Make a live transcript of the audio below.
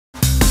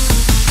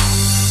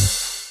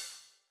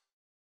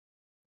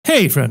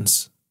Hey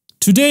friends!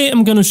 Today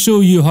I'm gonna show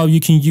you how you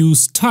can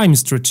use time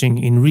stretching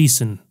in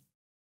Reason.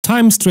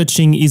 Time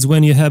stretching is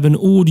when you have an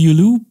audio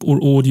loop or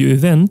audio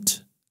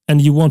event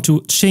and you want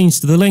to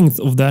change the length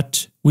of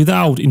that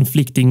without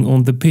inflicting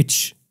on the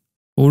pitch.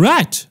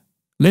 Alright,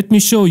 let me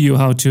show you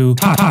how to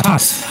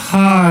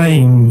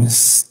time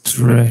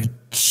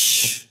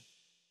stretch.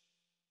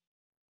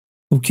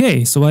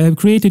 Okay, so I have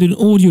created an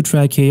audio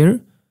track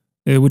here,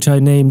 which I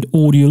named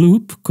audio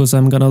loop because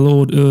I'm gonna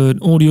load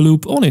an audio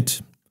loop on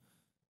it.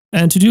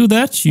 And to do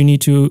that, you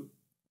need to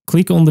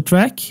click on the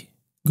track,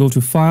 go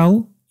to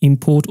File,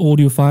 Import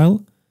Audio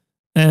File,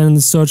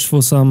 and search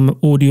for some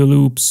audio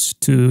loops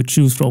to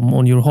choose from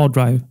on your hard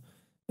drive.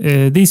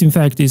 This, in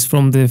fact, is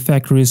from the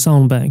factory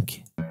sound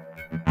bank.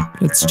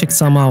 Let's check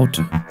some out.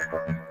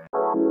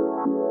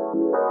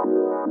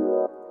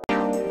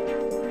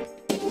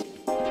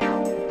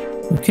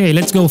 Okay,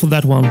 let's go for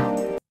that one.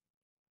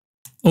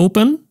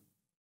 Open.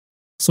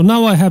 So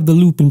now I have the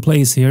loop in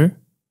place here.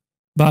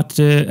 But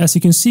as you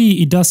can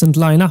see, it doesn't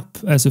line up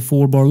as a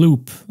 4-bar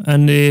loop.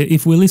 And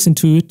if we listen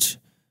to it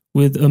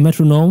with a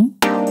metronome,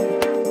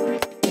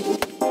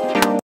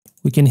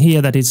 we can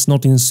hear that it's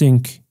not in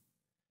sync.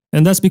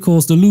 And that's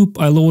because the loop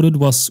I loaded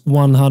was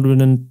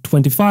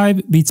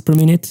 125 beats per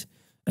minute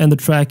and the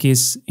track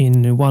is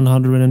in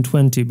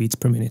 120 beats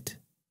per minute.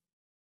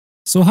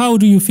 So how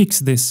do you fix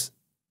this?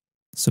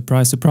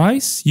 Surprise,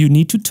 surprise, you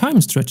need to time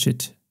stretch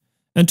it.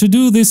 And to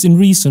do this in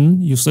Reason,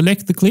 you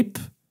select the clip,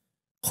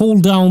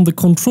 hold down the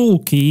Control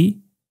key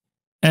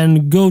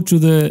and go to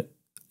the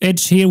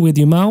edge here with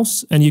your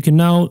mouse, and you can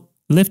now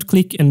left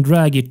click and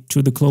drag it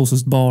to the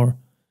closest bar.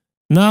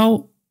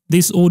 Now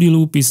this audio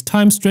loop is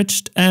time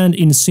stretched and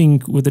in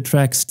sync with the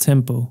track's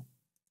tempo.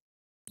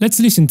 Let's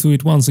listen to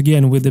it once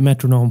again with the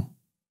metronome.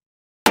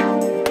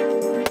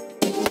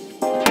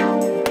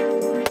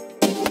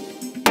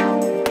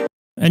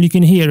 And you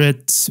can hear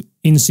it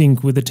in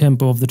sync with the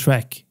tempo of the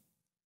track.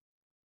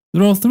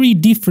 There are 3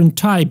 different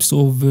types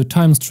of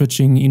time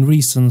stretching in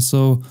Reason,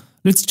 so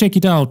let's check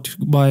it out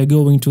by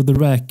going to the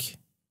rack.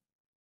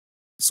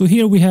 So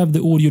here we have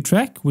the audio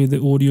track with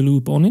the audio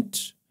loop on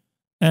it.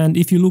 And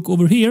if you look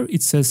over here,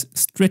 it says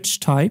stretch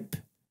type.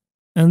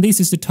 And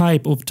this is the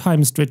type of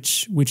time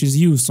stretch which is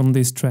used on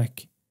this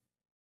track.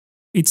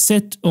 It's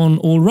set on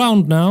all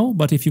round now,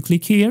 but if you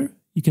click here,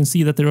 you can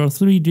see that there are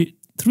three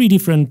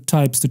different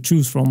types to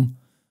choose from.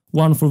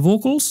 One for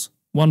vocals,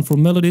 one for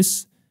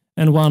melodies,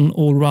 and one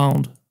all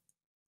round.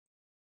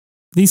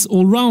 This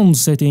all-round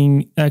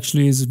setting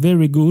actually is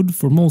very good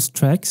for most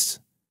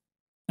tracks,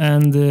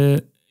 and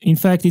in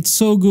fact it's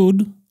so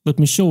good, let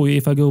me show you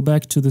if I go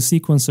back to the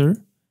sequencer,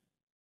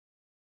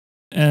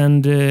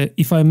 and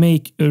if I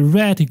make a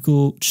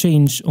radical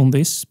change on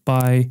this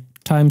by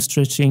time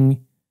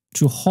stretching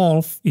to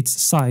half its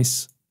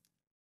size,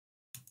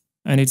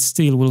 and it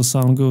still will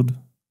sound good.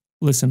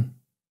 Listen.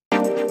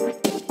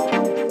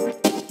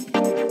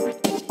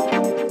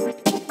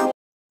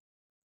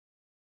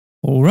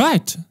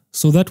 Alright.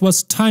 So that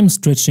was time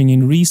stretching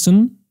in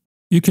Reason.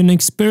 You can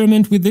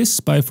experiment with this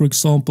by, for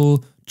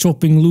example,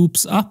 chopping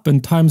loops up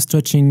and time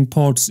stretching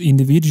parts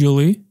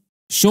individually.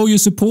 Show your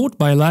support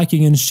by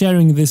liking and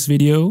sharing this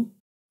video.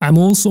 I'm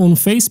also on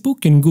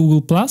Facebook and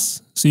Google+,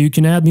 so you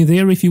can add me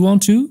there if you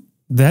want to.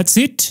 That's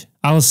it.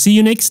 I'll see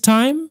you next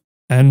time.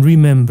 And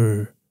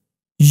remember,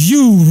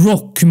 you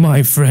rock,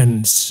 my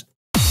friends.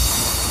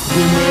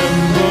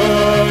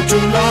 Remember to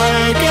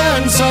like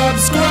and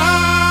subscribe.